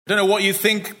I don't know what you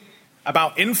think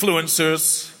about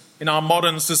influencers in our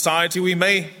modern society. We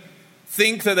may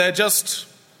think that they're just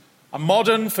a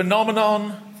modern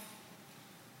phenomenon.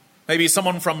 Maybe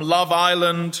someone from Love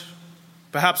Island,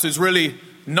 perhaps who's really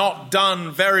not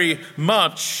done very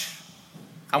much.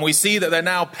 And we see that they're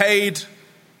now paid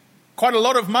quite a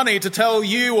lot of money to tell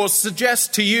you or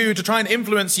suggest to you, to try and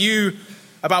influence you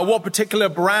about what particular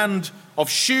brand of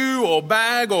shoe or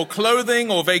bag or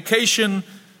clothing or vacation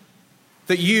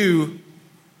that you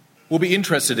will be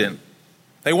interested in.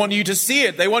 They want you to see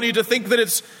it. They want you to think that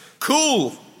it's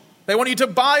cool. They want you to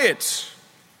buy it,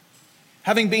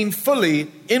 having been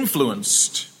fully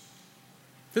influenced.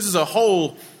 This is a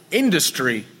whole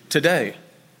industry today.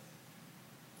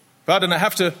 But, and I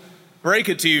have to break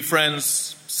it to you,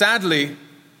 friends, sadly,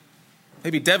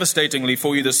 maybe devastatingly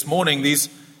for you this morning, these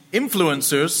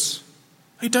influencers,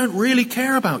 they don't really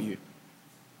care about you.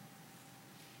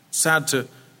 Sad to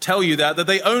tell you that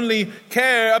they only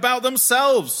care about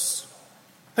themselves.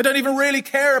 They don't even really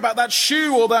care about that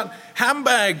shoe or that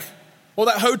handbag or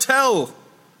that hotel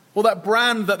or that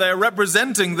brand that they're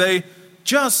representing. They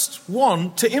just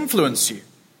want to influence you.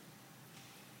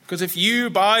 Because if you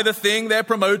buy the thing they're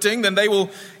promoting, then they will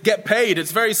get paid.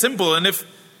 It's very simple. And if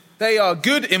they are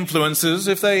good influencers,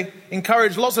 if they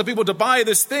encourage lots of people to buy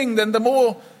this thing, then the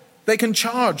more they can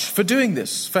charge for doing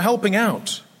this, for helping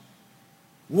out.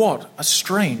 What a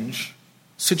strange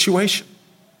situation.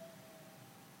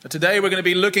 But today we're going to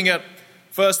be looking at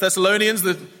 1 Thessalonians,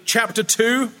 the chapter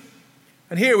 2.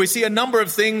 And here we see a number of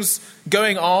things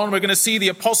going on. We're going to see the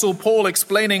Apostle Paul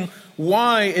explaining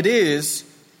why it is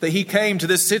that he came to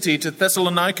this city, to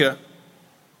Thessalonica,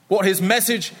 what his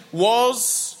message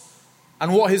was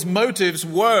and what his motives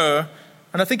were.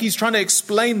 And I think he's trying to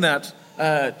explain that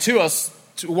to us,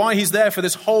 to why he's there for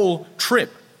this whole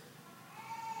trip.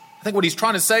 I think what he's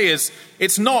trying to say is,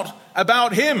 it's not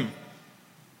about him.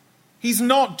 He's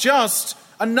not just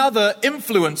another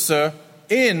influencer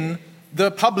in the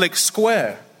public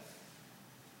square.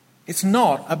 It's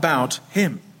not about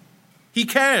him. He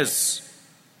cares.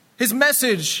 His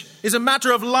message is a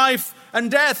matter of life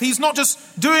and death. He's not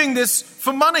just doing this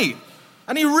for money.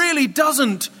 And he really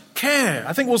doesn't care.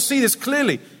 I think we'll see this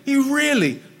clearly. He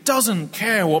really doesn't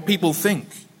care what people think.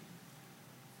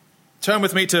 Turn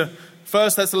with me to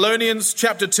 1 Thessalonians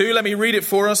chapter 2. Let me read it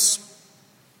for us.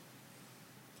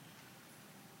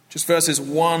 Just verses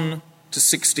 1 to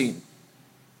 16.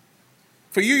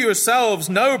 For you yourselves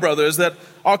know, brothers, that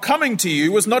our coming to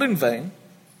you was not in vain.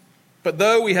 But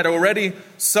though we had already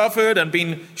suffered and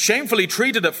been shamefully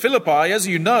treated at Philippi, as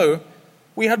you know,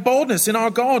 we had boldness in our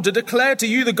God to declare to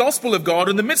you the gospel of God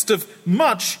in the midst of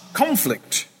much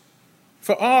conflict.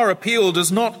 For our appeal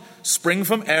does not spring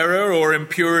from error or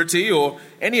impurity or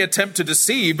any attempt to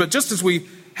deceive, but just as we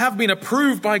have been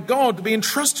approved by God to be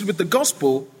entrusted with the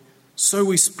gospel, so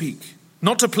we speak,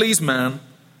 not to please man,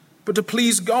 but to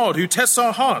please God, who tests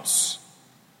our hearts.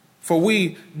 For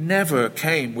we never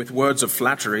came with words of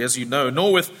flattery, as you know,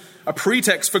 nor with a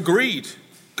pretext for greed.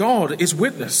 God is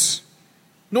witness.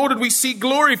 Nor did we seek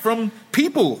glory from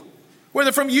people,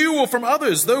 whether from you or from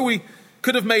others, though we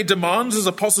could have made demands as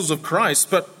apostles of Christ,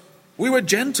 but we were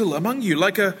gentle among you,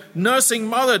 like a nursing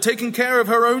mother taking care of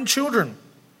her own children.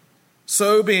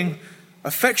 So, being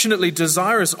affectionately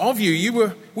desirous of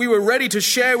you, we were ready to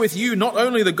share with you not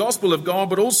only the gospel of God,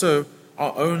 but also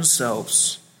our own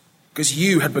selves, because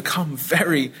you had become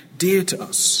very dear to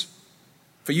us.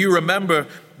 For you remember,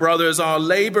 brothers, our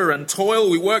labor and toil.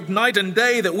 We worked night and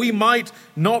day that we might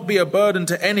not be a burden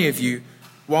to any of you,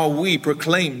 while we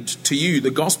proclaimed to you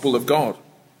the gospel of God.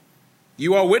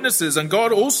 You are witnesses, and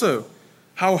God also,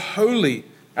 how holy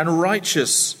and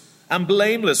righteous and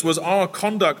blameless was our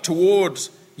conduct towards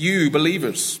you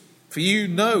believers. For you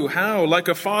know how, like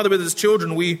a father with his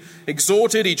children, we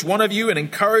exhorted each one of you and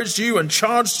encouraged you and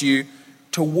charged you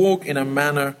to walk in a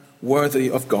manner worthy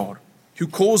of God, who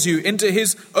calls you into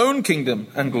his own kingdom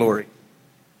and glory.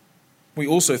 We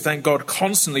also thank God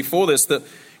constantly for this, that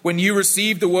when you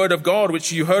received the word of God,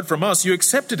 which you heard from us, you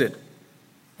accepted it,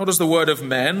 not as the word of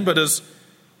men, but as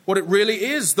what it really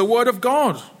is, the word of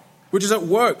God, which is at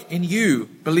work in you,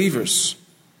 believers.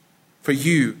 For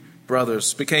you,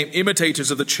 brothers, became imitators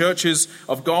of the churches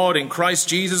of God in Christ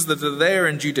Jesus that are there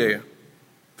in Judea.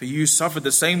 For you suffered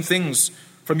the same things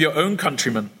from your own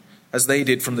countrymen as they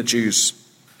did from the Jews,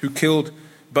 who killed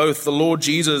both the Lord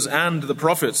Jesus and the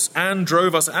prophets, and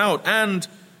drove us out, and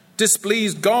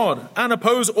displeased God, and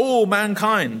oppose all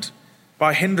mankind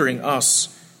by hindering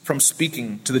us from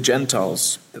speaking to the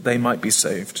Gentiles that they might be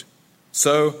saved.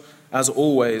 So, as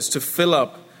always, to fill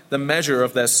up the measure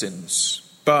of their sins.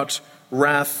 But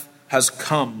wrath has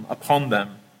come upon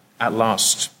them at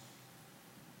last.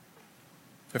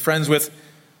 So friends, with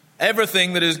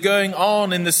everything that is going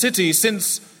on in the city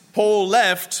since Paul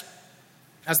left,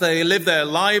 as they live their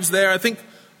lives there, I think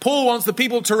Paul wants the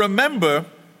people to remember,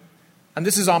 and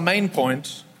this is our main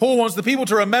point, Paul wants the people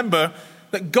to remember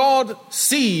that God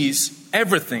sees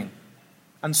everything,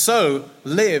 and so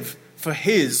live for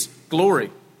his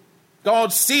glory.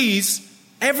 God sees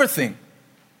everything,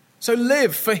 so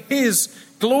live for his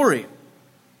glory.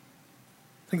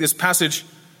 I think this passage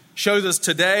shows us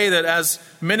today that as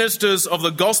ministers of the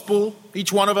gospel,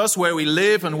 each one of us, where we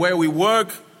live and where we work,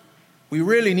 we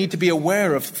really need to be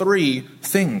aware of three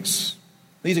things.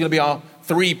 These are going to be our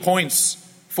 3 points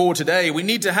for today. We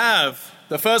need to have,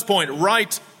 the first point,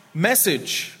 right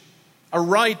message. A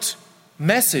right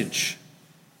message.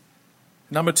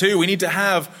 Number 2, we need to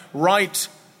have right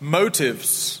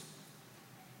motives.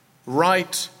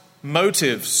 Right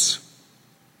motives.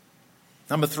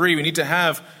 Number 3, we need to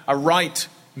have a right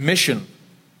mission.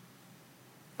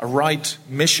 A right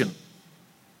mission.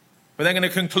 We're then going to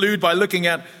conclude by looking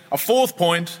at a 4th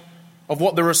point of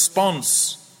what the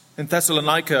response in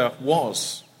Thessalonica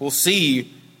was. We'll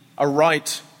see a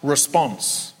right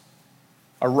response.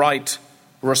 A right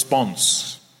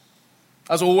response.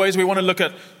 As always, we want to look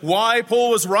at why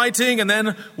Paul was writing and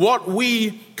then what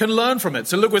we can learn from it.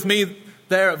 So look with me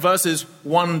there at verses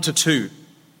 1 to 2.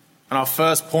 And our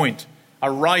first point, a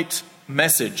right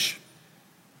message.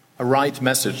 A right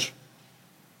message.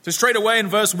 So straight away in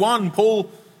verse 1,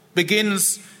 Paul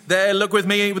begins there, look with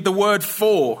me, with the word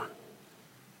for.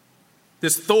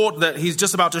 This thought that he's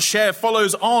just about to share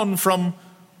follows on from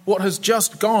what has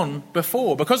just gone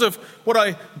before. Because of what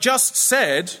I just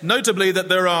said, notably that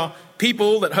there are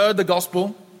people that heard the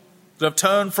gospel, that have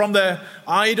turned from their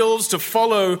idols to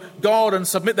follow God and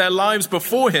submit their lives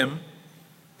before him,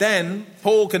 then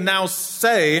Paul can now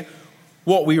say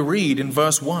what we read in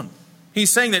verse 1.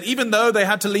 He's saying that even though they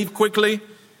had to leave quickly,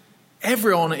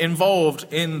 everyone involved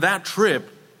in that trip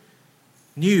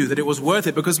knew that it was worth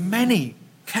it because many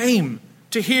came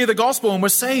to hear the gospel and were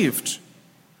saved.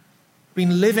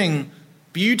 Been living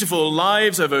beautiful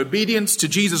lives of obedience to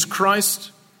Jesus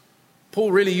Christ.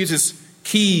 Paul really uses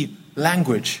key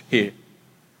language here.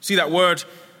 See that word,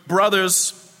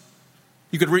 brothers?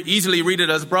 You could easily read it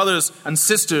as brothers and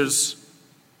sisters.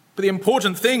 But the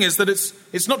important thing is that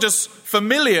it's not just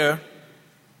familiar,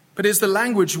 but it's the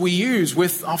language we use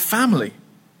with our family.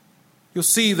 You'll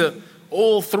see that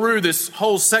all through this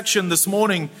whole section this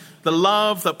morning, the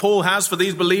love that Paul has for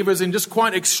these believers in just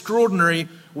quite extraordinary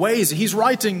ways. He's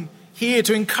writing here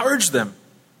to encourage them.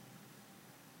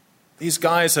 These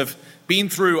guys have been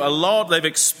through a lot. They've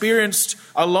experienced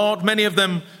a lot. Many of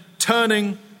them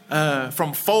turning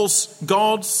from false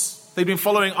gods. They've been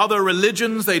following other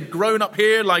religions. They'd grown up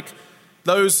here like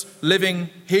those living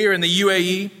here in the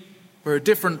UAE, where a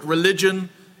different religion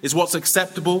is what's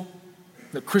acceptable.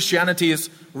 That Christianity is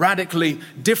radically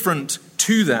different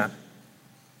to that.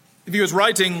 If he was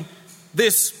writing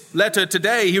this letter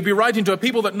today, he would be writing to a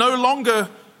people that no longer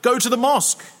go to the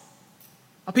mosque,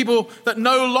 a people that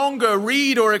no longer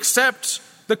read or accept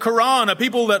the Quran, a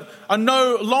people that are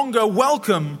no longer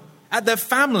welcome at their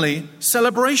family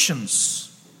celebrations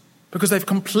because they've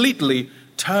completely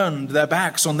turned their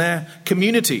backs on their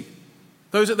community,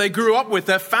 those that they grew up with,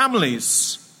 their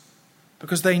families,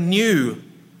 because they knew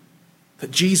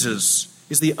that Jesus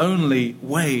is the only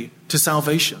way to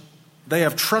salvation. They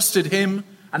have trusted him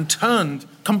and turned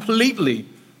completely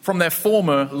from their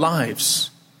former lives.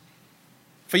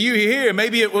 For you here,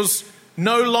 maybe it was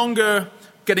no longer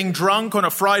getting drunk on a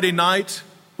Friday night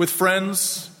with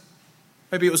friends.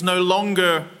 Maybe it was no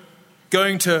longer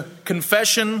going to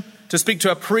confession to speak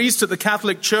to a priest at the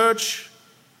Catholic Church.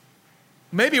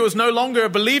 Maybe it was no longer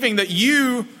believing that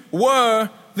you were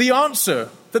the answer,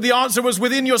 that the answer was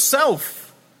within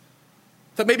yourself.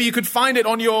 That maybe you could find it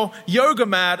on your yoga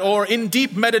mat or in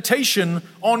deep meditation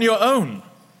on your own.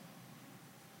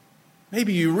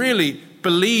 Maybe you really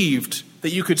believed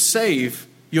that you could save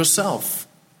yourself.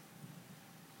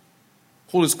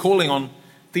 Paul is calling on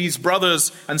these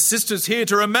brothers and sisters here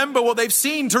to remember what they've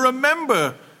seen, to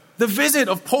remember the visit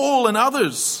of Paul and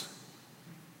others.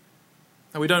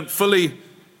 Now, we don't fully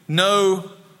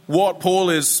know what Paul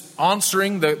is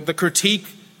answering, the critique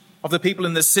of the people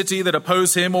in the city that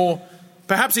oppose him, or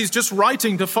perhaps he's just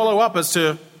writing to follow up as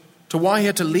to why he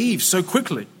had to leave so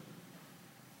quickly.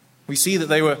 We see that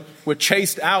they were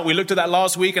chased out. We looked at that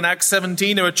last week in Acts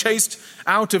 17. They were chased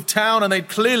out of town and they'd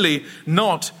clearly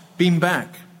not been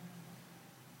back.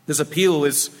 This appeal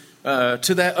is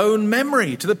to their own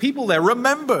memory, to the people there.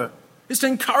 Remember, is to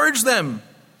encourage them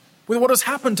with what has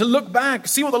happened, to look back,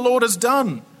 see what the Lord has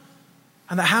done,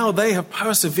 and how they have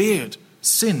persevered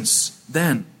since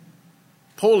then.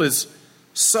 Paul is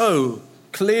so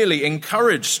clearly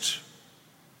encouraged.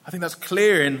 I think that's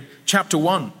clear in chapter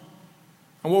 1.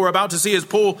 And what we're about to see is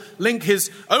Paul link his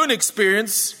own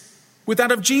experience with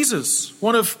that of Jesus,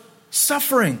 one of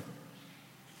suffering,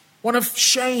 one of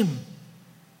shame.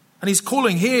 And he's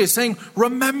calling here, saying,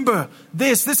 remember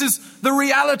this. This is the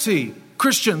reality,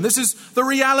 Christian. This is the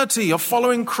reality of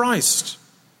following Christ.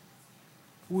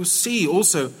 We'll see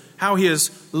also how he has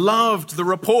loved the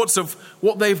reports of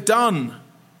what they've done,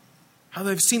 how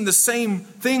they've seen the same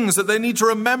things that they need to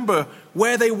remember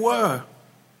where they were,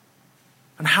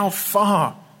 and how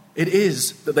far it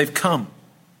is that they've come.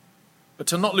 But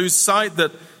to not lose sight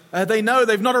that they know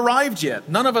they've not arrived yet.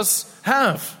 None of us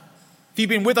have. If you've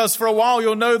been with us for a while,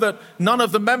 you'll know that none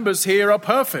of the members here are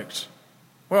perfect.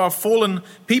 We are fallen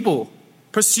people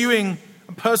pursuing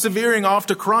and persevering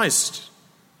after Christ.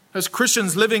 As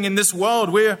Christians living in this world,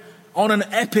 we're on an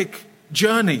epic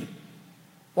journey.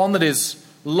 One that is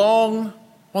long,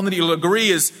 one that you'll agree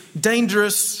is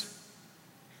dangerous.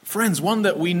 Friends, one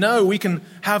that we know we can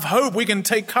have hope, we can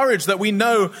take courage, that we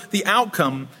know the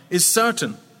outcome is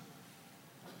certain.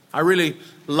 I really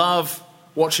love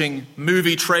watching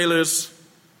movie trailers,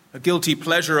 a guilty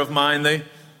pleasure of mine. And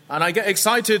I get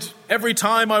excited every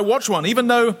time I watch one, even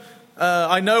though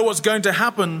I know what's going to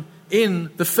happen in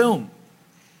the film.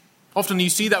 Often you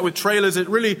see that with trailers, it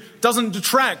really doesn't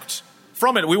detract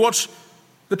from it. We watch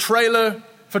the trailer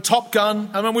for Top Gun,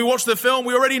 and when we watch the film,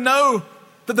 we already know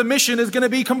that the mission is going to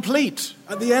be complete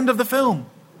at the end of the film.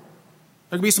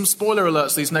 There can be some spoiler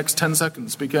alerts these next 10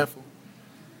 seconds. Be careful.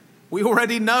 We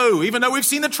already know, even though we've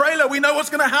seen the trailer, we know what's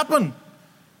going to happen.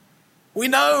 We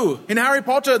know in Harry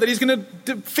Potter that he's going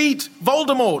to defeat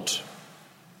Voldemort.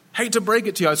 Hate to break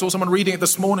it to you, I saw someone reading it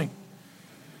this morning.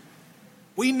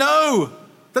 We know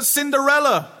that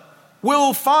Cinderella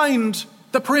will find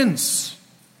the prince.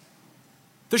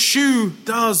 The shoe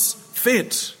does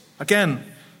fit. Again,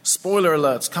 spoiler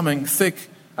alerts coming thick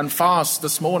and fast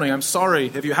this morning. I'm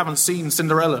sorry if you haven't seen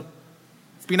Cinderella.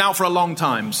 It's been out for a long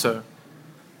time, so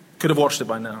could have watched it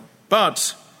by now.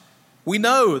 But we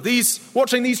know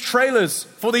watching these trailers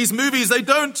for these movies, they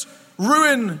don't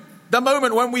ruin the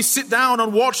moment when we sit down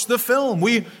and watch the film.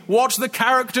 We watch the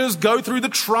characters go through the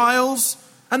trials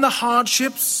and the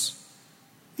hardships,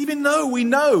 even though we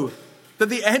know that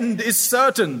the end is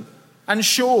certain and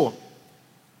sure.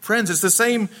 Friends, it's the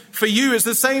same for you. It's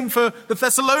the same for the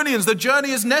Thessalonians. The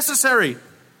journey is necessary.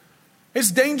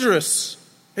 It's dangerous.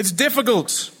 It's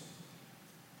difficult.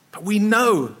 But we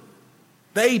know,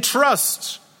 they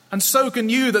trust, and so can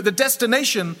you, that the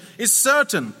destination is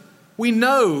certain. We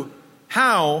know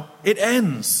how it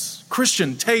ends.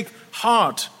 Christian, take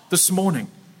heart this morning.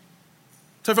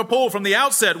 So for Paul, from the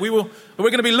outset, we're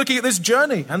going to be looking at this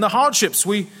journey and the hardships.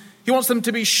 He wants them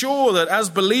to be sure that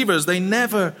as believers, they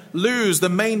never lose the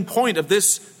main point of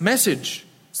this message.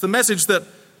 It's the message that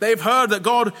they've heard that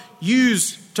God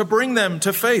used to bring them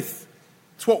to faith.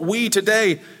 It's what we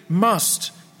today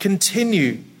must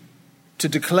continue to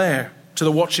declare to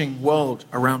the watching world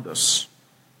around us.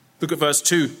 Look at verse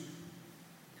 2.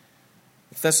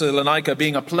 Thessalonica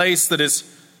being a place that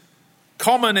is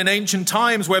common in ancient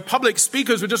times, where public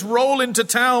speakers would just roll into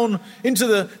town, into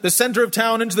the center of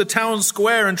town, into the town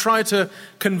square, and try to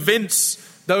convince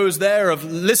those there of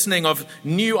listening of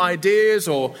new ideas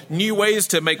or new ways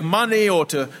to make money or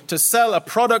to sell a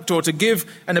product or to give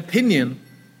an opinion.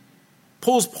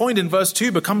 Paul's point in verse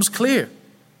 2 becomes clear.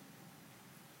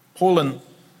 Paul and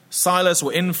Silas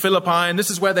were in Philippi, and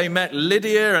this is where they met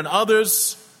Lydia and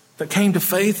others that came to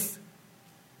faith.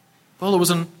 Well, there was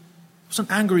an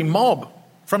angry mob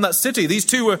from that city. These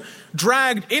two were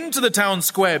dragged into the town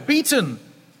square, beaten,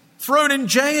 thrown in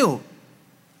jail.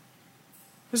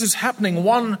 This is happening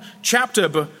one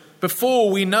chapter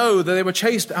before we know that they were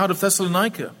chased out of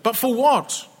Thessalonica. But for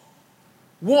what?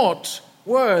 What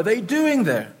were they doing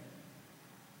there?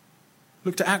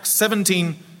 Look to Acts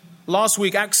 17 last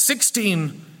week, Acts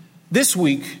 16 this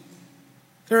week.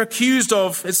 They're accused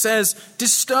of, it says,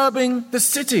 disturbing the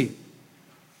city.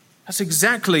 That's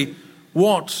exactly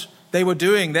what they were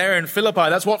doing there in Philippi.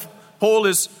 That's what Paul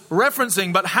is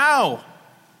referencing. But how?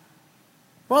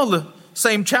 Well, the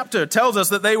same chapter tells us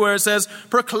that they were, it says,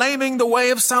 proclaiming the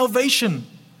way of salvation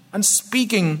and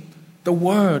speaking the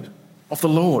word of the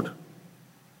Lord.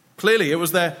 Clearly, it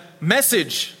was their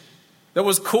message that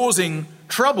was causing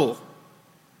trouble.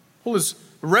 Paul is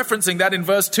referencing that in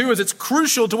verse 2 as it's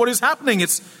crucial to what is happening.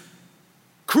 It's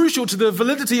crucial to the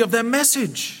validity of their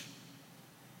message.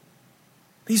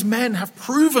 These men have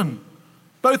proven,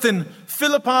 both in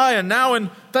Philippi and now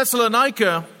in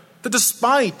Thessalonica, that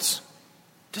despite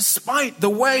the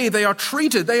way they are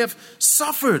treated, they have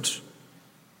suffered.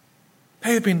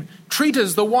 They have been treated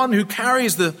as the one who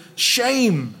carries the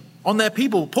shame on their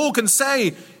people. Paul can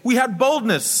say, we had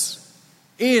boldness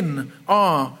in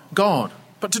our God.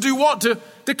 But to do what? To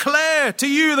declare to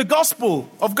you the gospel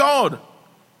of God.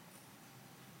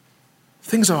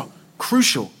 Things are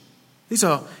crucial. These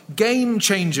are game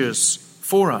changers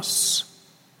for us.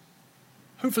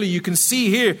 Hopefully you can see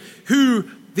here who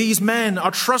these men are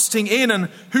trusting in and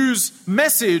whose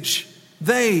message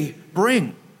they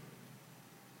bring.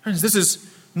 Friends, this is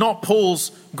not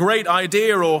Paul's great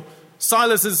idea or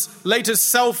Silas's latest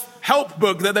self-help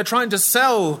book that they're trying to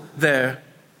sell there.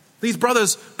 These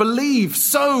brothers believe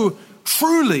so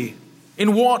truly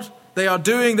in what they are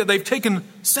doing that they've taken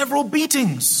several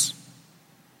beatings.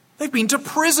 They've been to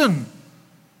prison,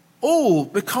 all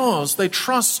because they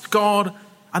trust God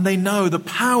and they know the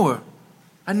power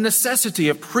and necessity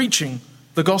of preaching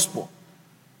the gospel.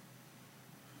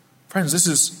 Friends, this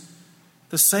is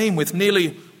the same with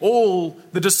nearly all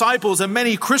the disciples and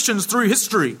many Christians through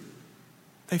history.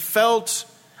 They felt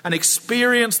and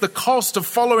experienced the cost of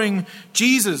following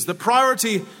Jesus, the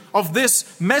priority of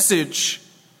this message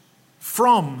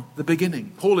from the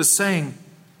beginning. Paul is saying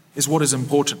is what is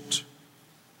important.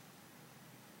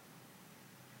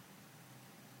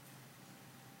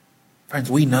 Friends,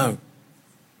 we know,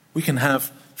 we can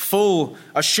have full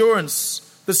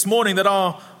assurance this morning that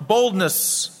our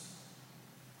boldness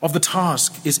of the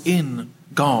task is in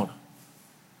God.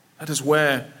 That is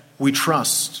where we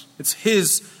trust. It's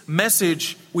His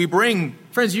message we bring.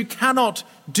 Friends, you cannot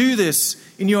do this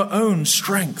in your own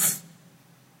strength.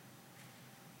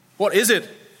 What is it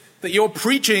that you're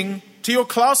preaching to your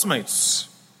classmates?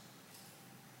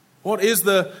 What is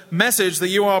the message that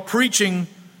you are preaching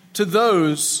to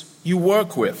those you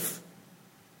work with?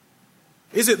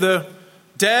 Is it the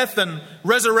death and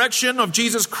resurrection of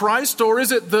Jesus Christ, or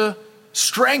is it the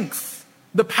strength,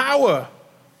 the power,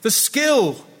 the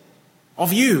skill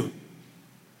of you?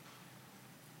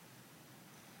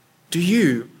 Do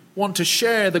you want to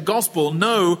share the gospel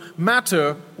no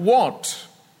matter what?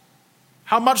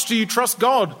 How much do you trust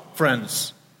God,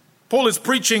 friends? Paul is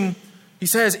preaching, he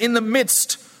says, in the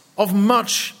midst of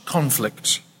much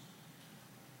conflict.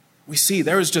 We see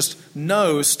there is just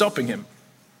no stopping him.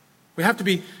 We have to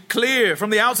be clear from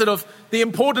the outset of the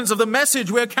importance of the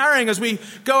message we're carrying as we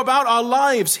go about our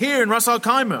lives here in Ras Al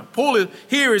Khaimah. Paul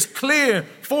here is clear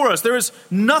for us. There is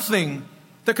nothing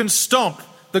that can stop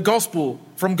the gospel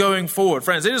from going forward.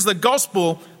 Friends, it is the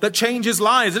gospel that changes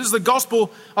lives. It is the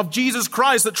gospel of Jesus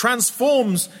Christ that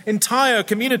transforms entire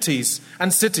communities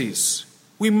and cities.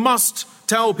 We must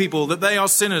tell people that they are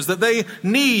sinners, that they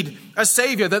need a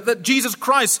Savior, that Jesus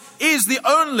Christ is the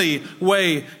only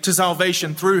way to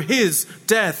salvation through His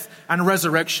death and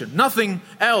resurrection. Nothing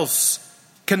else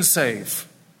can save.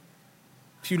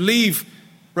 If you leave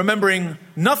remembering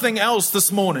nothing else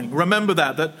this morning, remember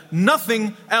that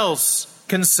nothing else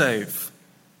can save.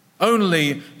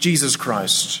 Only Jesus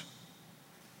Christ.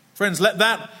 Friends, let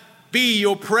that be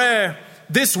your prayer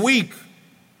this week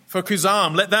for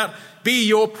Kuzam. Let that be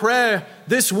your prayer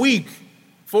this week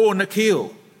for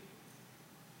Nakheel.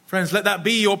 Friends, let that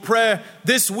be your prayer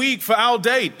this week for Al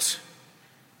Date.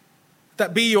 Let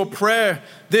that be your prayer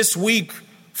this week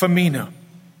for Mina.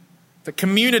 That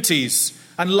communities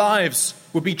and lives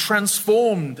will be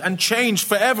transformed and changed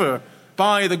forever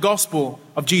by the gospel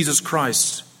of Jesus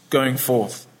Christ going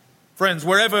forth. Friends,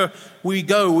 wherever we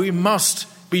go, we must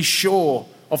be sure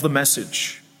of the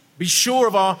message. Be sure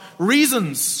of our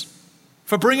reasons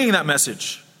for bringing that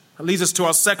message. That leads us to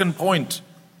our second point.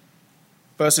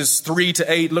 Verses 3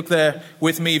 to 8. Look there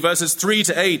with me. Verses 3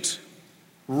 to 8.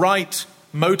 Right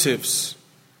motives.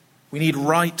 We need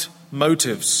right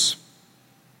motives.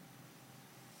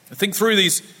 Think through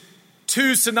these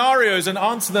two scenarios and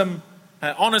answer them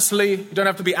honestly. You don't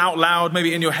have to be out loud,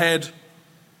 maybe in your head.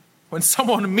 When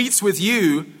someone meets with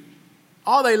you,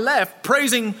 are they left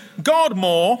praising God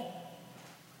more,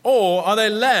 or are they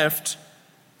left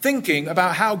thinking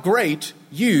about how great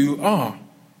you are?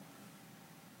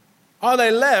 Are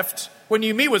they left, when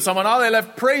you meet with someone, are they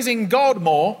left praising God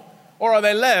more, or are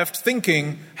they left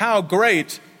thinking how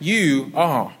great you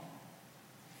are?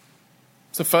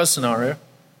 It's the first scenario. And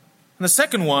the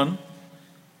second one,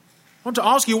 I want to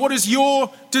ask you, what is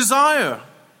your desire?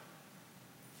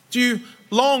 Do you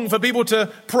long for people to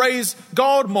praise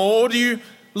God more, or do you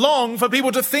long for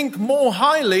people to think more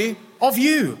highly of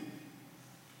you?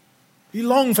 Do you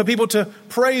long for people to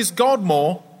praise God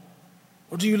more,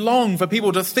 or do you long for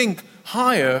people to think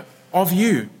higher of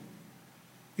you?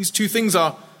 These two things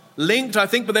are linked, I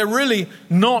think, but they're really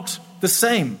not the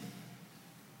same.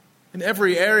 In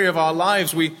every area of our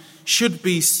lives, we should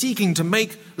be seeking to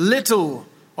make little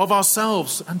of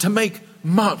ourselves and to make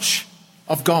much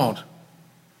of God.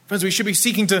 Friends, we should be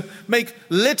seeking to make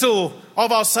little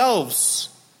of ourselves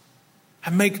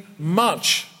and make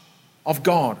much of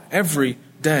God every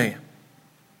day.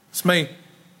 This may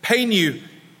pain you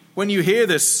when you hear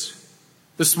this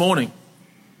morning.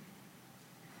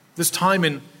 This time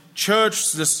in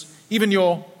church, even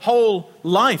your whole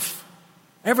life,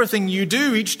 everything you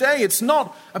do each day, it's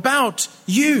not about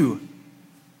you.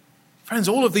 Friends,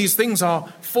 all of these things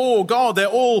are for God. They're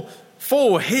all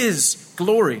for His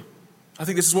glory. I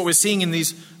think this is what we're seeing in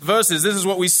these verses. This is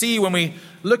what we see when we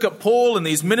look at Paul and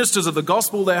these ministers of the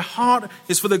gospel. Their heart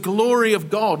is for the glory of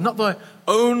God, not their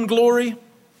own glory.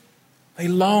 They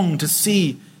long to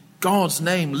see God's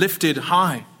name lifted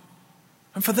high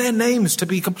and for their names to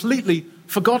be completely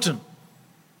forgotten.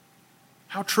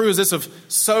 How true is this of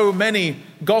so many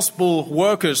gospel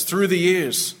workers through the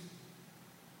years?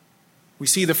 We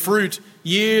see the fruit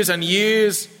years and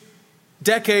years,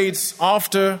 decades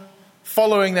after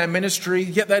following their ministry,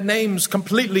 yet their names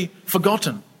completely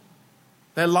forgotten.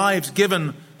 Their lives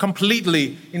given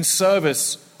completely in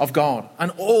service of God,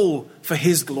 and all for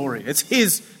His glory. It's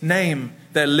His name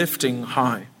they're lifting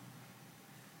high.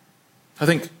 I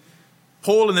think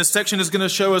Paul in this section is going to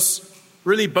show us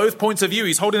really both points of view.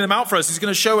 He's holding them out for us. He's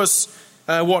going to show us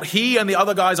what he and the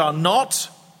other guys are not,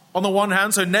 on the one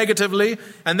hand, so negatively,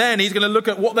 and then he's going to look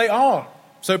at what they are,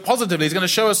 so positively. He's going to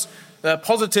show us a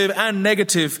positive and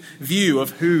negative view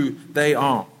of who they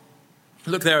are.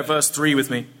 Look there at verse 3 with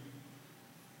me.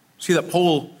 See that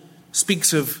Paul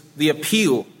speaks of the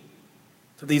appeal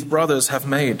that these brothers have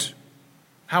made.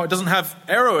 How it doesn't have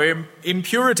error,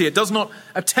 impurity. It does not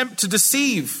attempt to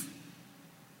deceive.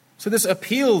 So this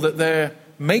appeal that they're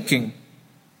making,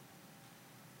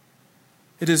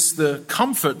 it is the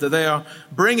comfort that they are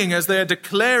bringing as they are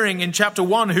declaring in chapter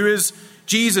 1 who is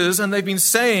Jesus, and they've been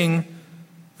saying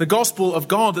the gospel of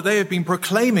God that they have been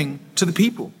proclaiming to the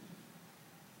people.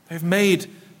 They've made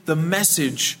the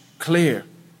message clear.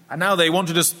 And now they want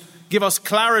to just give us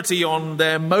clarity on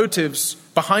their motives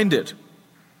behind it.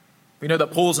 We know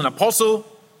that Paul's an apostle.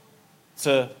 It's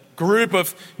a group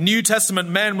of New Testament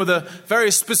men with a very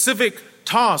specific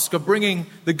task of bringing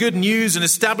the good news and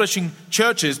establishing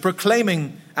churches,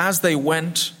 proclaiming as they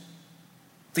went.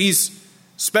 These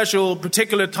special,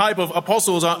 particular type of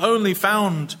apostles are only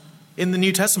found in the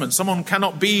New Testament. Someone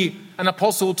cannot be an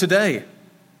apostle today.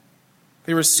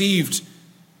 They received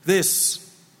this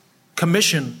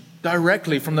commission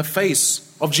directly from the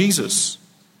face of Jesus.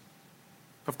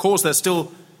 Of course, there's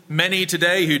still many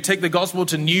today who take the gospel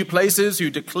to new places, who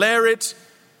declare it,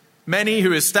 many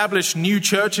who establish new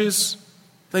churches.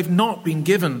 They've not been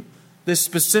given this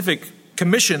specific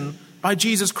commission by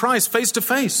Jesus Christ face to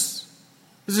face.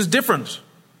 This is different.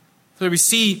 So we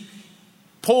see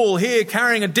Paul here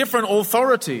carrying a different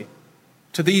authority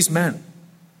to these men.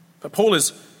 But Paul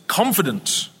is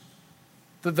confident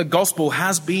that the gospel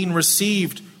has been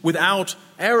received without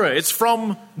error. It's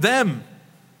from them.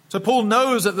 So Paul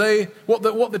knows that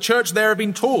what the church there have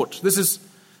been taught. This is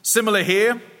similar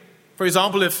here. For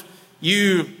example, if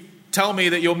you tell me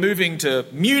that you're moving to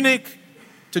Munich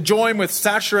to join with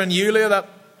Sasha and Yulia, that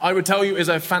I would tell you is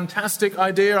a fantastic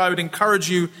idea. I would encourage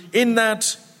you in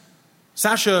that.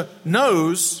 Sasha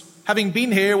knows, having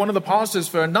been here, one of the pastors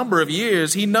for a number of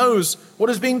years, he knows what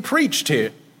is being preached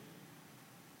here.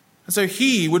 And so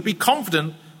he would be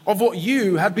confident of what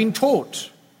you had been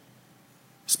taught,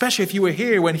 especially if you were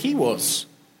here when he was.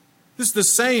 This is the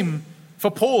same for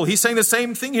Paul. He's saying the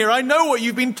same thing here. I know what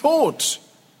you've been taught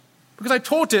because I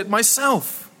taught it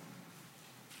myself.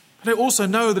 But I also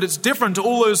know that it's different to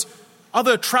all those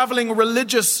other traveling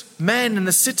religious men in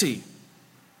the city.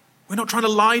 We're not trying to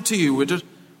lie to you. We're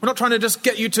not trying to just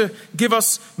get you to give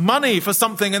us money for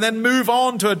something and then move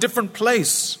on to a different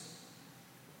place.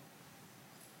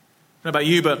 I don't know about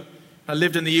you, but I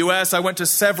lived in the US. I went to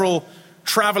several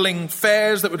traveling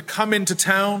fairs that would come into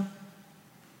town.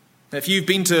 If you've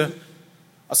been to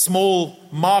a small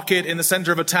market in the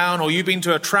center of a town, or you've been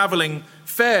to a traveling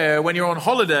fair when you're on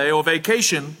holiday or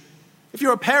vacation, if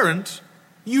you're a parent,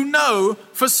 you know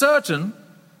for certain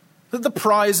that the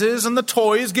prizes and the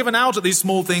toys given out at these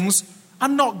small things are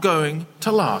not going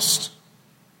to last.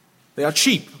 They are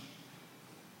cheap.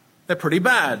 They're pretty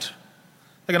bad.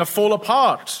 They're going to fall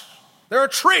apart. They're a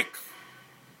trick.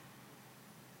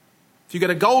 If you get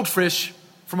a goldfish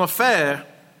from a fair,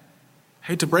 I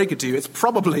hate to break it to you, it's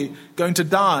probably going to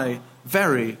die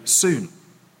very soon.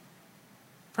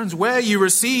 Friends, where you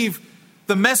receive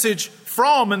the message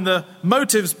from and the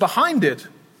motives behind it,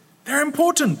 they're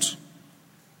important.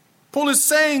 Paul is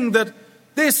saying that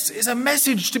this is a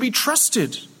message to be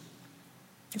trusted.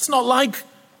 It's not like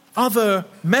other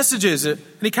messages. And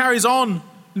he carries on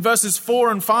in verses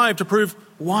 4 and 5 to prove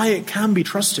why it can be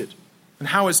trusted and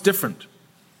how it's different.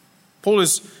 Paul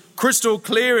is crystal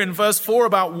clear in verse 4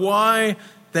 about why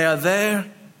they are there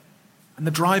and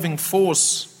the driving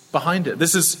force behind it.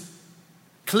 This is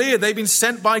clear. They've been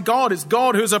sent by God. It's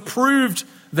God who has approved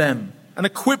them and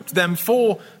equipped them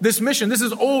for this mission. This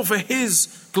is all for his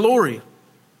glory.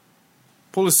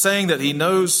 Paul is saying that he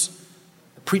knows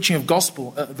the preaching of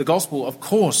the gospel, of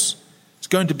course, is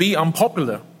going to be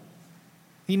unpopular.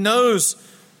 He knows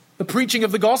the preaching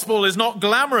of the gospel is not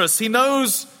glamorous. He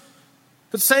knows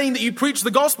that saying that you preach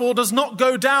the gospel does not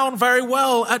go down very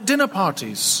well at dinner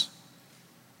parties.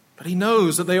 But he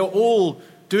knows that they are all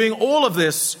doing all of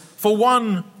this for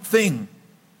one thing: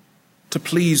 to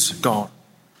please God.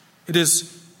 It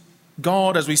is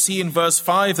God, as we see in verse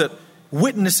 5, that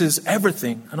witnesses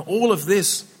everything, and all of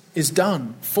this is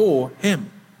done for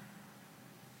him.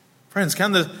 Friends,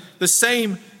 can the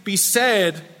same be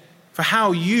said for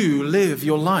how you live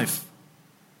your life?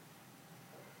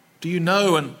 Do you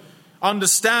know and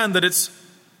understand that it's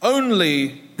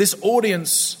only this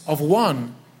audience of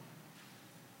one,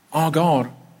 our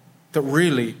God, that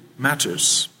really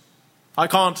matters? I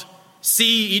can't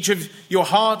see each of your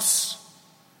hearts.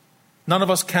 None of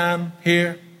us can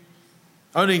here.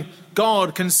 Only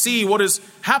God can see what is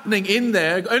happening in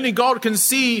there. Only God can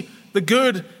see the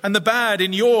good and the bad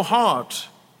in your heart.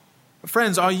 But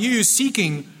friends, are you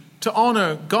seeking to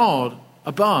honor God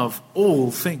above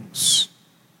all things?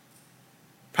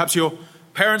 Perhaps your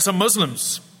parents are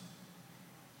Muslims.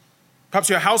 Perhaps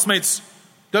your housemates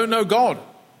don't know God.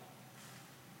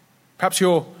 Perhaps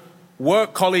your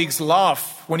work colleagues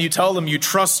laugh when you tell them you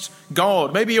trust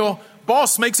God. Maybe your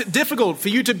boss makes it difficult for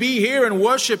you to be here and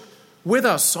worship with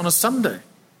us on a Sunday.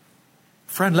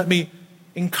 Friend, let me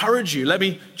encourage you. Let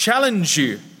me challenge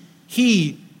you.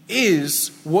 He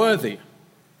is worthy.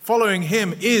 Following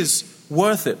him is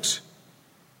worth it.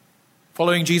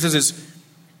 Following Jesus is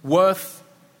worth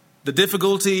the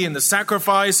difficulty and the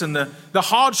sacrifice and the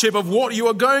hardship of what you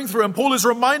are going through. And Paul is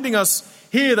reminding us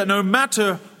here that no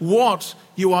matter what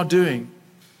you are doing,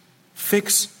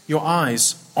 fix your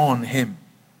eyes on him.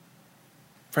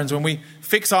 Friends, when we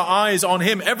fix our eyes on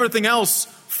him, everything else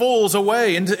falls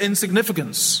away into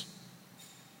insignificance.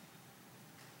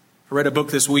 I read a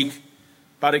book this week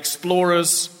about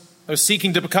explorers who are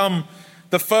seeking to become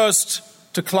the first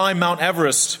to climb Mount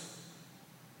Everest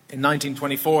in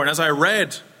 1924. And as I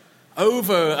read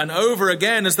over and over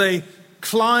again, as they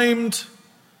climbed,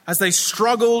 as they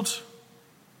struggled,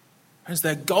 as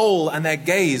their goal and their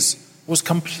gaze was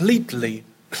completely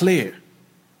clear.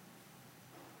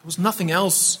 There was nothing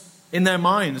else in their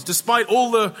minds, despite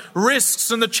all the risks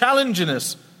and the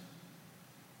challenges,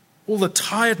 all the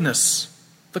tiredness,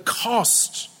 the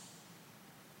cost.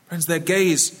 Friends, their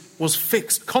gaze was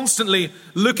fixed, constantly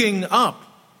looking up,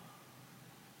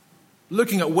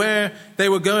 looking at where they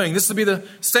were going. This will be the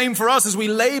same for us as we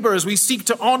labor, as we seek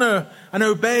to honor and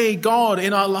obey God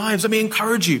in our lives. Let me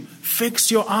encourage you, fix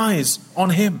your eyes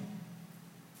on him.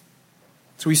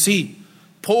 So we see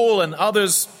Paul and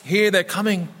others here, they're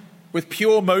coming with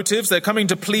pure motives. They're coming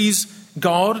to please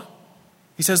God.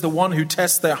 He says the one who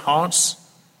tests their hearts.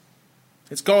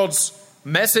 It's God's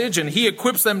message and he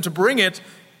equips them to bring it.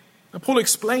 And Paul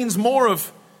explains more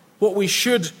of what we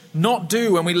should not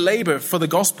do when we labor for the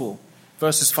gospel.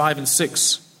 Verses 5 and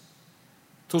 6.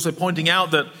 It's also pointing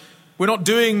out that we're not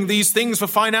doing these things for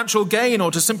financial gain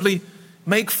or to simply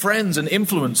make friends and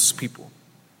influence people.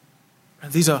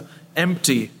 And these are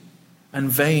empty and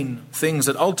vain things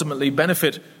that ultimately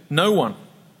benefit no one.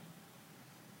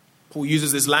 Paul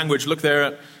uses this language. Look there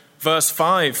at verse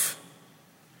 5.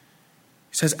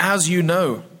 He says, as you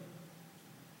know.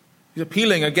 He's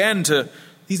appealing again to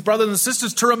these brothers and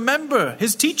sisters to remember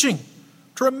his teaching,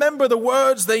 to remember the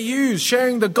words they use.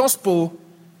 Sharing the gospel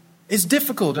is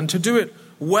difficult, and to do it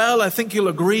well, I think you'll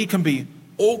agree, can be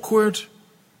awkward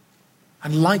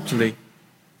and likely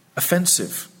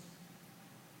offensive.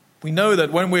 We know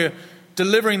that when we're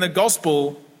delivering the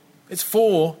gospel, it's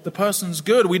for the person's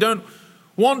good. We don't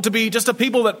want to be just a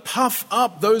people that puff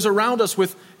up those around us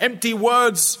with empty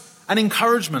words and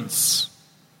encouragements,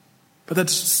 but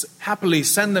that happily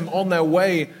send them on their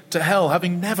way to hell,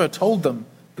 having never told them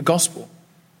the gospel.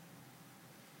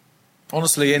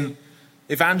 Honestly, in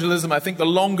evangelism, I think the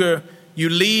longer you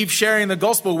leave sharing the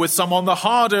gospel with someone, the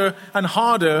harder and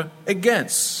harder it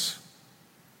gets.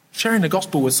 Sharing the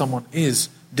gospel with someone is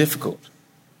difficult.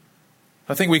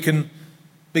 I think we can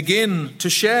begin to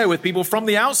share with people from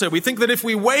the outset. We think that if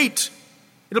we wait,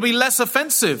 it'll be less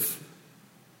offensive.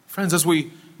 Friends, as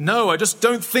we know, I just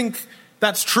don't think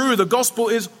that's true. The gospel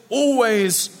is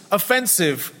always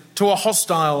offensive to a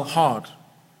hostile heart.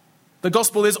 The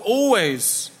gospel is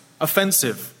always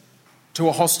offensive to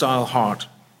a hostile heart.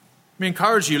 Let me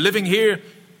encourage you, living here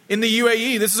in the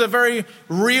UAE, this is a very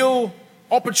real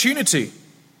opportunity.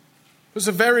 There's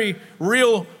a very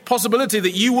real possibility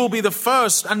that you will be the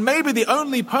first and maybe the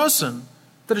only person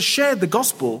that has shared the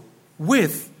gospel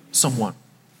with someone.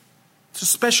 It's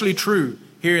especially true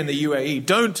here in the UAE.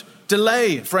 Don't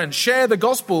delay, friends. Share the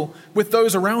gospel with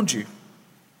those around you.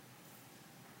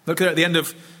 Look there at the end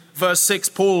of verse 6,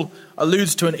 Paul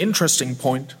alludes to an interesting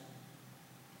point.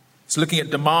 He's looking at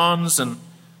demands, and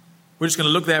we're just going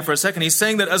to look there for a second. He's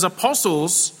saying that as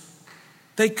apostles,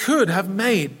 they could have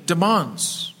made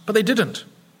demands, but they didn't.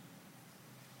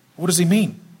 What does he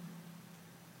mean?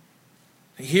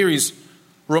 Here he's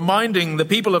reminding the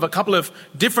people of a couple of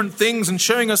different things and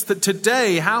showing us that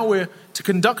today how we're to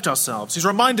conduct ourselves. He's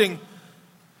reminding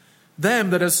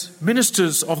them that as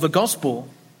ministers of the gospel,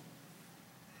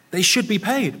 they should be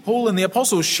paid. Paul and the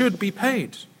apostles should be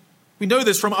paid. We know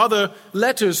this from other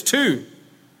letters too.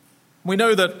 We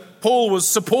know that Paul was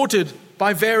supported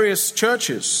by various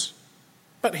churches.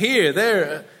 But here,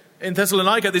 there in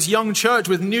Thessalonica, this young church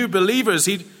with new believers,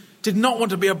 he did not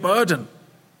want to be a burden.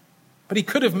 But he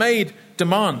could have made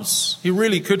demands. He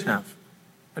really could have.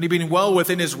 And he'd been well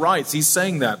within his rights. He's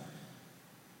saying that.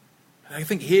 And I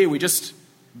think here we just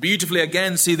beautifully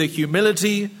again see the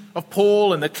humility of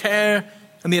Paul and the care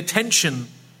and the attention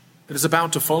that is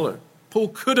about to follow. Paul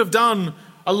could have done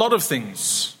a lot of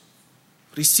things,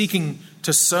 but he's seeking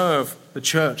to serve the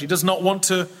church. He does not want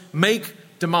to make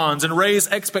demands and raise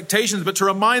expectations, but to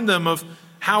remind them of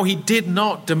how he did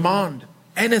not demand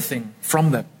anything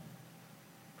from them.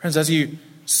 Friends, as you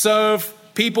serve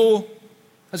people,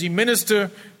 as you minister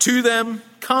to them,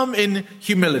 come in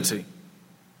humility.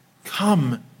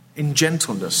 Come in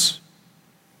gentleness.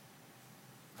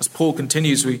 As Paul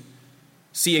continues, we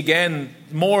see again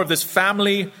more of this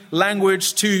family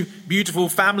language, two beautiful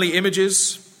family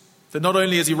images. That not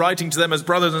only is he writing to them as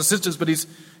brothers and sisters, but he's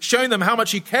showing them how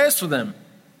much he cares for them.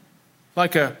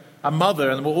 Like a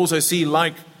mother, and we'll also see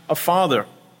like a father.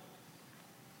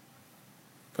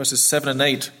 Verses 7 and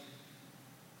 8.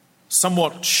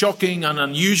 Somewhat shocking and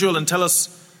unusual, and tell us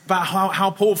about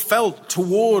how Paul felt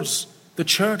towards the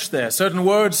church there. Certain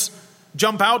words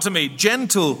jump out to me.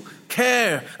 Gentle,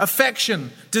 care,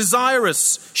 affection,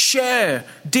 desirous, share,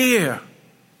 dear.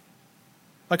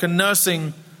 Like a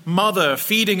nursing mother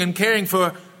feeding and caring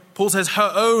for, Paul says,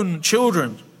 her own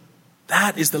children.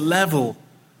 That is the level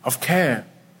of care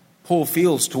Paul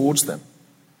feels towards them.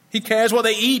 He cares what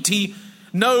they eat. He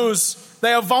knows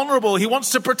they are vulnerable. He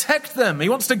wants to protect them. He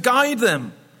wants to guide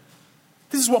them.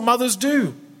 This is what mothers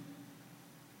do.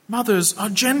 Mothers are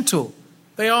gentle.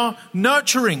 They are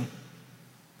nurturing.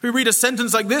 We read a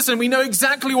sentence like this and we know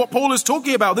exactly what Paul is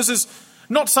talking about. This is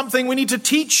not something we need to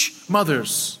teach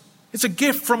mothers. It's a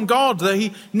gift from God that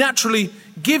he naturally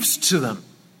gives to them.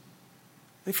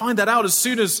 They find that out as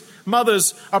soon as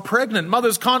mothers are pregnant.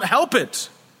 Mothers can't help it.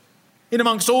 In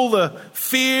amongst all the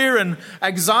fear and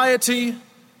anxiety,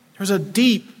 there's a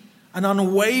deep and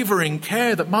unwavering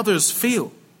care that mothers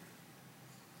feel.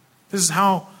 This is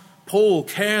how Paul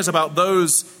cares about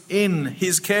those in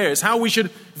his care. It's how we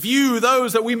should view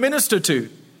those that we minister to.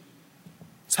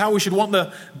 It's how we should want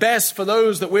the best for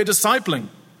those that we're discipling.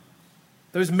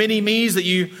 Those mini-me's that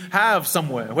you have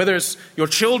somewhere, whether it's your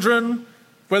children,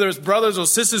 whether it's brothers or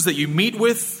sisters that you meet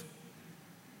with.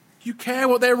 You care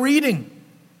what they're reading.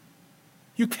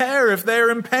 You care if they're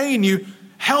in pain. You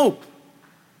help.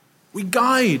 We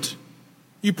guide.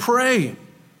 You pray.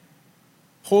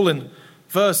 Paul in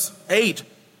verse 8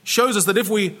 shows us that if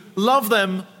we love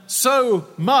them so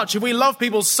much, if we love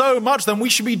people so much, then we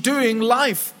should be doing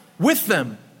life with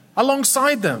them,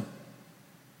 alongside them.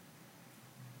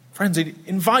 Friends,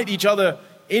 invite each other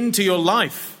into your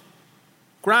life.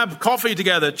 Grab coffee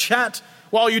together, chat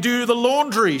while you do the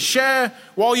laundry, share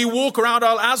while you walk around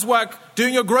Al Aswaq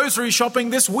doing your grocery shopping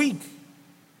this week.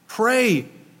 Pray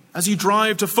as you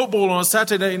drive to football on a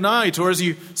Saturday night or as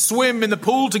you swim in the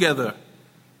pool together.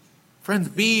 Friends,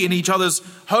 be in each other's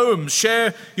homes.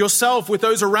 Share yourself with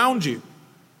those around you.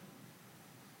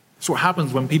 That's what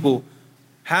happens when people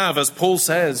have, as Paul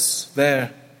says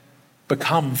there,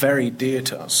 become very dear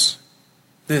to us.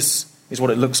 This is what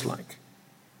it looks like.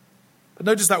 But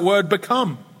notice that word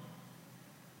become.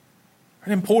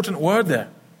 An important word there.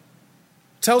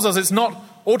 It tells us it's not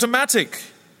automatic.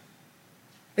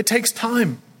 It takes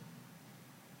time.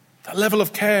 That level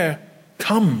of care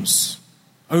comes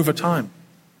over time.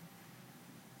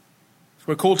 So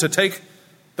we're called to take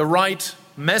the right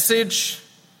message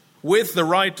with the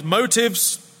right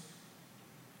motives.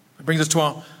 It brings us to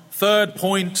our third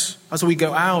point as we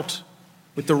go out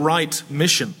with the right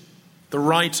mission. The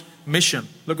right mission.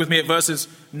 Look with me at verses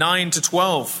 9 to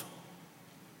 12.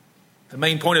 The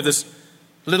main point of this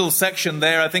little section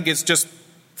there, I think it's just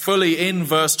fully in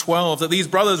verse 12, that these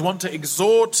brothers want to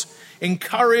exhort,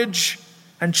 encourage,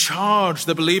 and charge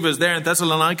the believers there in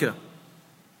Thessalonica.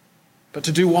 But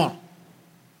to do what?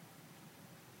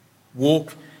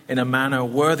 Walk in a manner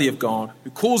worthy of God, who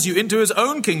calls you into his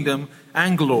own kingdom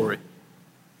and glory.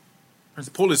 As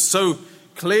Paul is so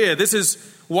clear, this is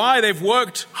why they've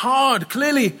worked hard,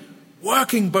 clearly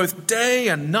working both day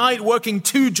and night, working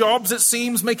 2 jobs, it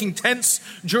seems, making tents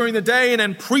during the day and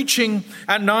then preaching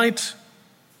at night.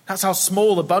 That's how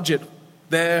small the budget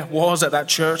there was at that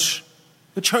church.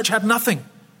 The church had nothing.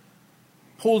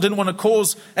 Paul didn't want to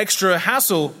cause extra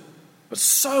hassle, but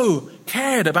so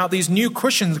cared about these new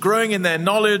Christians growing in their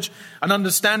knowledge and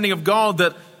understanding of God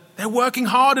that they're working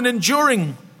hard and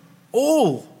enduring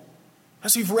all,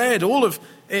 as we've read, all of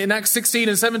in Acts 16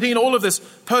 and 17, all of this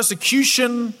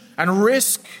persecution and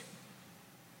risk.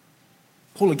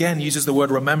 Paul again uses the word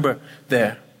remember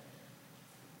there.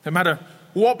 No matter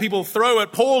what people throw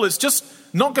at Paul, it's just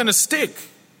not going to stick.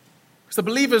 Because the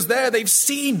believers there, they've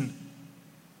seen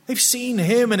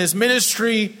him and his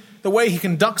ministry, the way he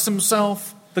conducts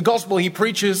himself, the gospel he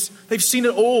preaches. They've seen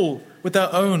it all with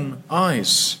their own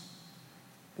eyes.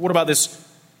 What about this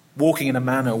walking in a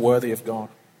manner worthy of God?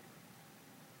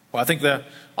 Well, I think the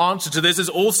answer to this is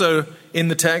also in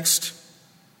the text.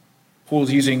 Paul's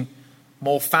using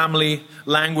more family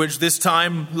language this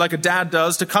time, like a dad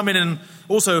does, to come in and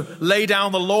also lay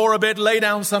down the law a bit, lay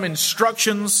down some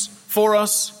instructions for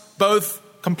us, both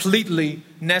completely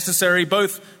necessary,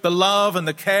 both the love and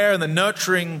the care and the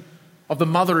nurturing of the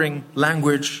mothering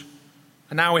language.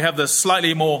 And now we have the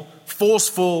slightly more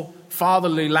forceful,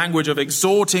 fatherly language of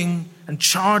exhorting and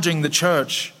charging the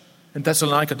church in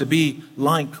Thessalonica to be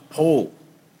like Paul,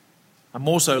 and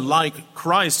more so like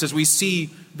Christ, as we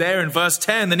see there in verse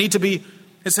 10. They need to be,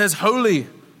 it says, holy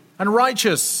and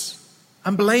righteous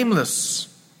and blameless.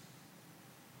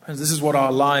 And this is what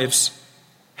our lives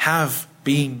have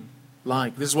been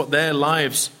like. This is what their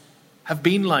lives have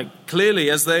been like, clearly,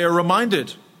 as they are reminded.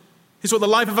 This is what the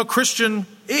life of a Christian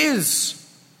is.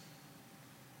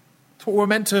 It's what we're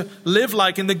meant to live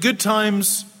like in the good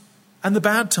times and the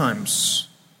bad times.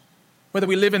 Whether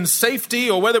we live in safety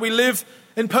or whether we live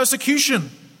in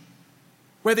persecution.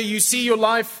 Whether you see your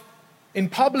life in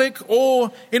public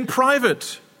or in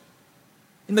private.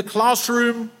 In the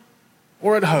classroom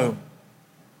or at home.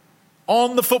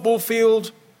 On the football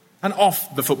field and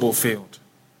off the football field.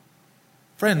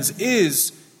 Friends,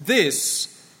 is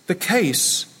this the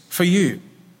case for you?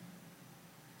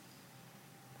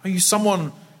 Are you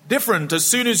someone different as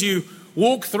soon as you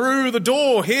walk through the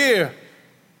door here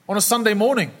on a Sunday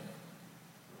morning?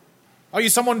 Are you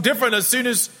someone different as soon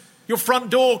as your front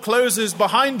door closes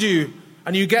behind you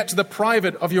and you get to the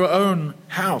private of your own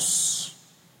house?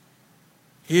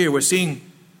 Here we're seeing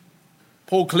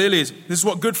Paul clearly, this is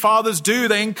what good fathers do.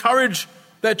 They encourage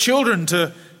their children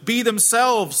to be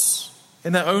themselves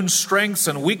in their own strengths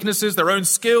and weaknesses, their own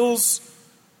skills.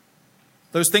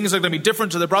 Those things are going to be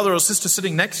different to the brother or sister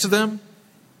sitting next to them.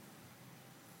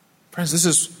 Friends, this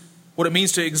is what it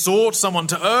means to exhort someone,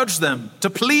 to urge them, to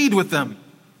plead with them.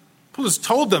 Paul has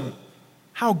told them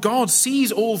how God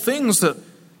sees all things, that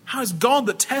how it's God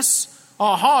that tests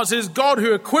our hearts. It is God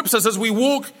who equips us as we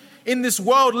walk in this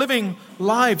world, living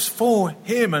lives for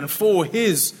him and for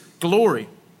his glory.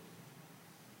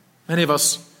 Many of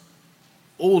us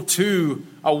all too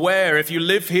aware, if you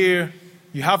live here,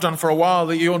 you have done for a while,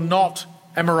 that you're not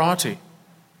Emirati.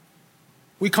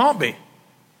 We can't be.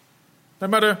 No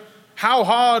matter how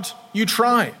hard you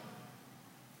try.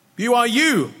 You are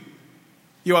you.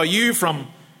 You are you from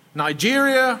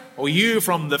Nigeria, or you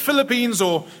from the Philippines,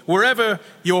 or wherever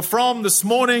you're from this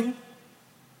morning.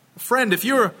 Friend, if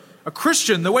you're a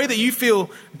Christian, the way that you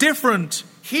feel different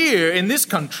here in this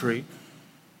country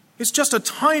is just a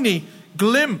tiny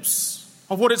glimpse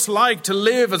of what it's like to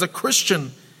live as a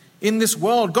Christian in this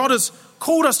world. God has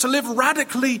called us to live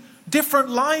radically different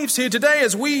lives here today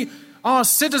as we are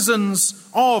citizens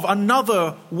of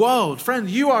another world. Friend,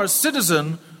 you are a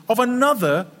citizen of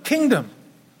another kingdom.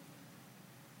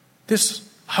 This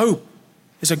hope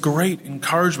is a great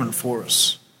encouragement for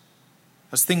us,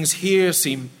 as things here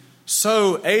seem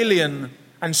so alien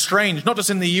and strange, not just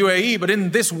in the UAE, but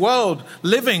in this world,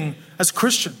 living as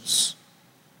Christians.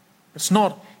 It's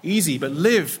not easy, but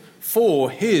live for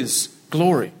his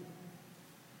glory.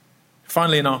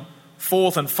 Finally, in our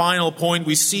fourth and final point,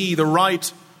 we see the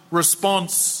right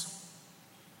response.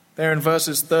 There in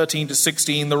verses 13 to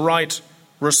 16, the right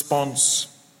response.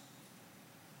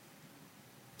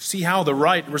 See how the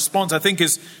right response, I think,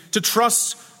 is to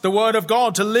trust the word of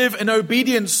God, to live in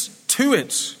obedience to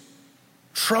it.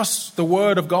 Trust the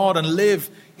word of God and live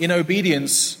in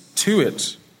obedience to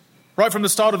it. Right from the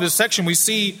start of this section, we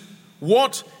see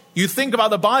what you think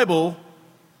about the Bible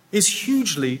is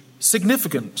hugely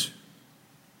significant.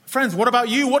 Friends, what about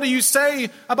you? What do you say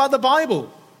about the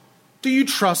Bible? Do you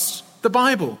trust the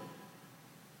Bible?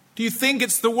 Do you think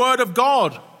it's the word of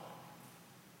God?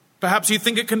 Perhaps you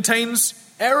think it contains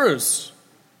errors.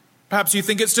 Perhaps you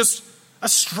think it's just a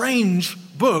strange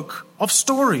book of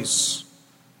stories.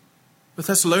 The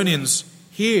Thessalonians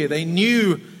here, they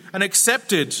knew and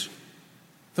accepted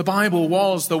the Bible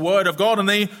was the word of God, and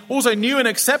they also knew and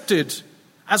accepted,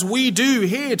 as we do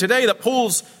here today, that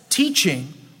Paul's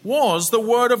teaching was the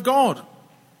word of God.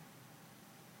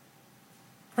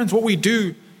 Friends, what we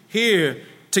do here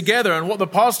together and what the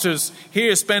pastors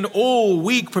here spend all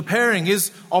week preparing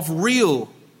is of real,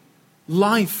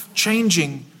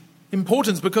 life-changing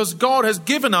importance, because God has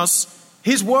given us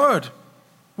his word.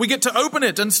 We get to open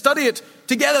it and study it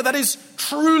together. That is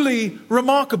truly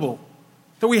remarkable,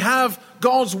 that we have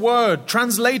God's word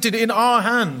translated in our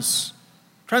hands,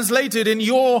 translated in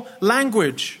your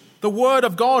language. The word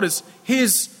of God is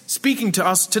his speaking to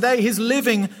us today, his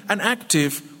living and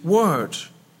active word.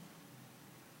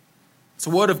 It's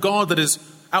a word of God that is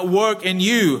at work in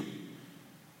you,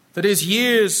 that is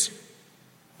years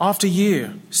after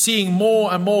year, seeing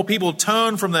more and more people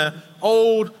turn from their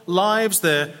old lives,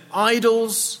 their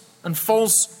idols and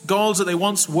false gods that they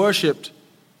once worshipped,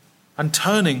 and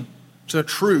turning to a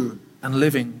true and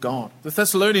living God. The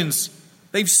Thessalonians,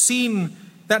 they've seen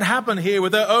that happen here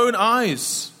with their own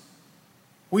eyes.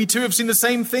 We too have seen the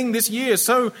same thing this year.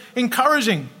 So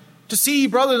encouraging to see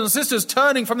brothers and sisters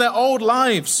turning from their old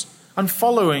lives and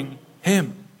following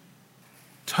him,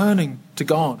 turning to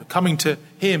God, coming to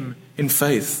him in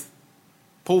faith.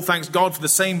 Paul thanks God for the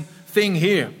same thing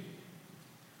here.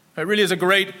 It really is a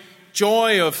great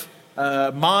joy of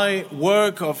my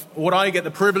work, of what I get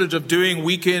the privilege of doing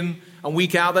week in and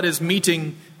week out. That is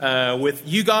meeting with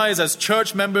you guys as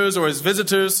church members or as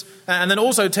visitors, and then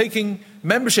also taking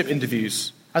membership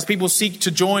interviews as people seek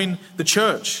to join the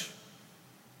church.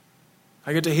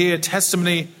 I get to hear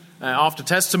testimony after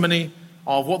testimony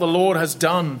of what the Lord has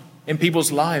done in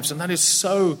people's lives, and that is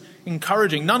so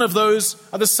encouraging. None of those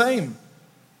are the same.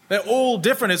 They're all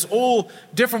different. It's all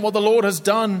different what the Lord has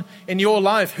done in your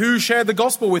life. Who shared the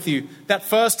gospel with you that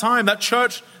first time, that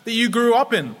church that you grew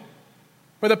up in,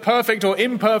 whether perfect or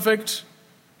imperfect,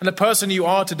 and the person you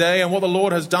are today and what the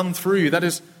Lord has done through you. That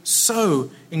is so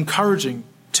encouraging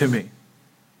to me.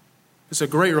 It's a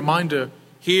great reminder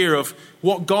here of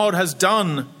what God has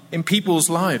done in people's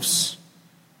lives.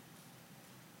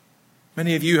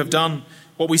 Many of you have done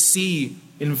what we see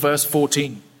in verse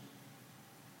 14.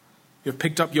 You've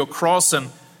picked up your cross and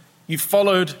you've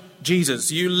followed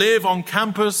Jesus. You live on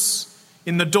campus,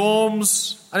 in the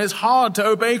dorms, and it's hard to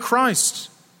obey Christ.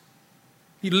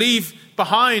 You leave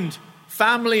behind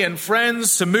family and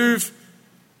friends to move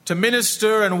to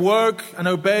minister and work and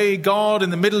obey God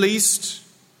in the Middle East.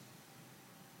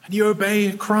 And you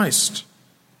obey Christ.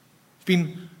 You've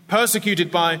been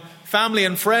persecuted by family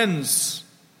and friends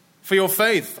for your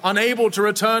faith, unable to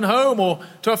return home or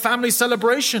to a family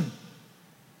celebration.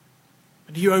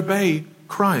 And you obey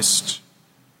Christ.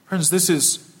 Friends, this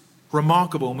is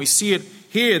remarkable, and we see it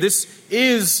here. This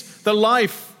is the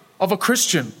life of a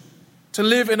Christian. To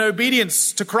live in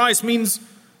obedience to Christ means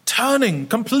turning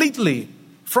completely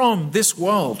from this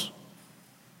world.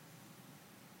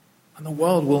 And the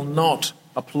world will not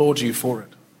applaud you for it.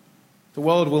 The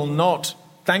world will not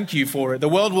thank you for it. The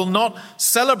world will not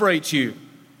celebrate you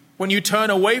when you turn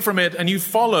away from it and you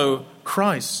follow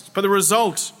Christ. But the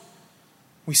result,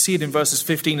 we see it in verses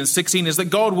 15 and 16, is that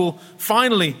God will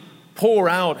finally pour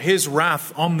out his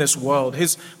wrath on this world.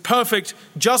 His perfect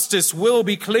justice will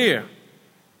be clear.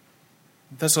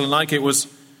 In Thessalonica, it was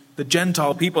the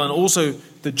Gentile people and also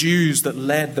the Jews that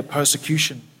led the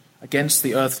persecution against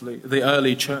the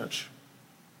early church.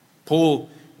 Paul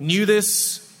knew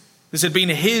this. This had been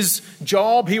his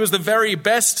job. He was the very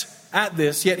best at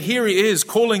this. Yet here he is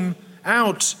calling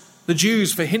out the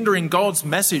Jews for hindering God's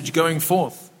message going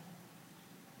forth.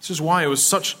 This is why it was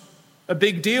such a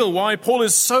big deal, why Paul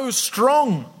is so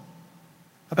strong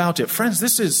about it. Friends,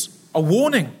 this is a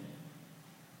warning.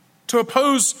 To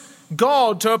oppose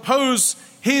God, to oppose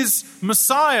his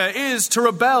Messiah, is to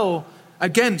rebel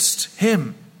against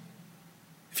him.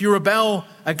 If you rebel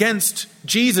against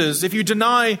Jesus, if you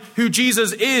deny who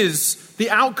Jesus is, the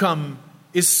outcome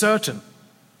is certain.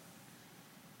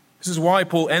 This is why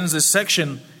Paul ends this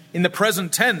section in the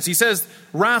present tense. He says,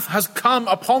 wrath has come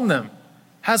upon them.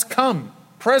 Has come.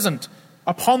 present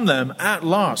upon them at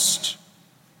last.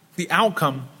 The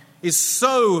outcome is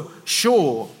so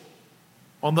sure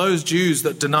on those Jews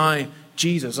that deny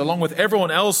Jesus, along with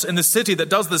everyone else in the city that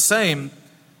does the same.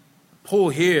 Paul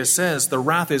here says the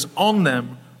wrath is on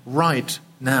them right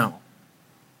now.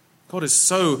 God is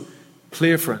so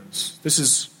clear, friends. This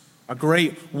is a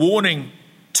great warning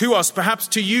to us, perhaps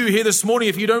to you here this morning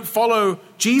if you don't follow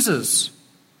Jesus.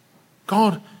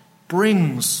 God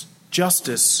brings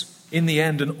justice in the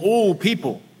end, and all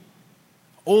people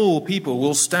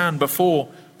will stand before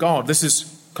God. This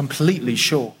is completely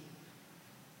sure.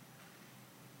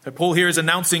 So Paul here is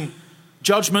announcing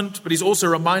judgment, but he's also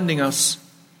reminding us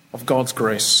of God's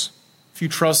grace. If you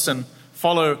trust and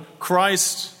follow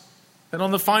Christ, then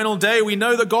on the final day we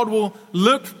know that God will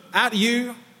look at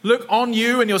you, look on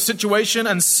you and your situation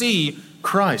and see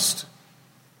Christ.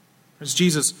 As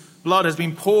Jesus' blood has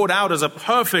been poured out as a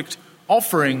perfect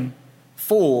offering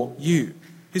for you.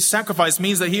 His sacrifice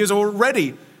means that he has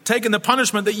already taken the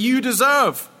punishment that you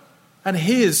deserve, and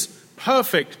his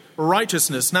perfect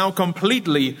righteousness now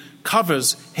completely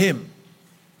covers him,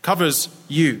 covers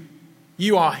you.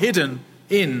 You are hidden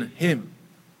in him.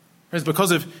 It's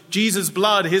because of Jesus'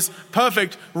 blood, his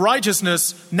perfect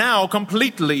righteousness now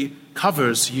completely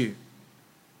covers you.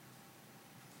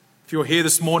 If you're here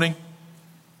this morning,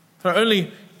 there are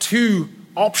only two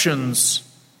options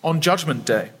on Judgment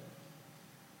Day.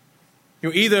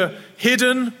 You're either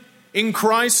hidden in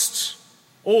Christ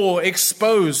or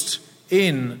exposed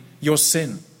in your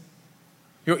sin.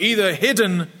 You're either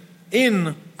hidden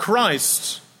in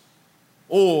Christ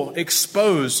or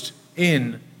exposed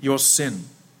in your sin.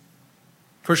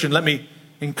 Christian, let me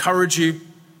encourage you.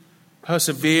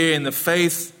 Persevere in the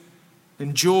faith.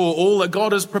 Endure all that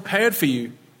God has prepared for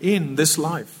you in this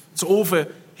life. It's all for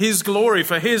his glory,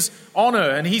 for his honor,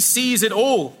 and he sees it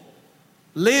all.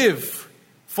 Live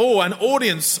for an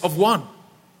audience of one.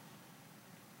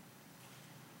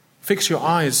 Fix your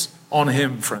eyes on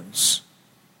him, friends.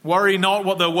 Worry not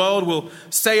what the world will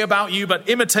say about you, but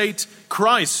imitate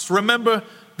Christ. Remember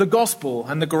the gospel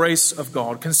and the grace of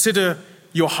God. Consider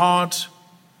your heart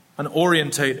and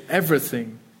orientate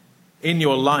everything in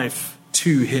your life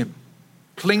to him.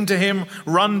 Cling to him,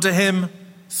 run to him,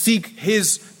 seek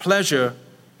his pleasure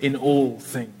in all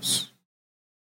things.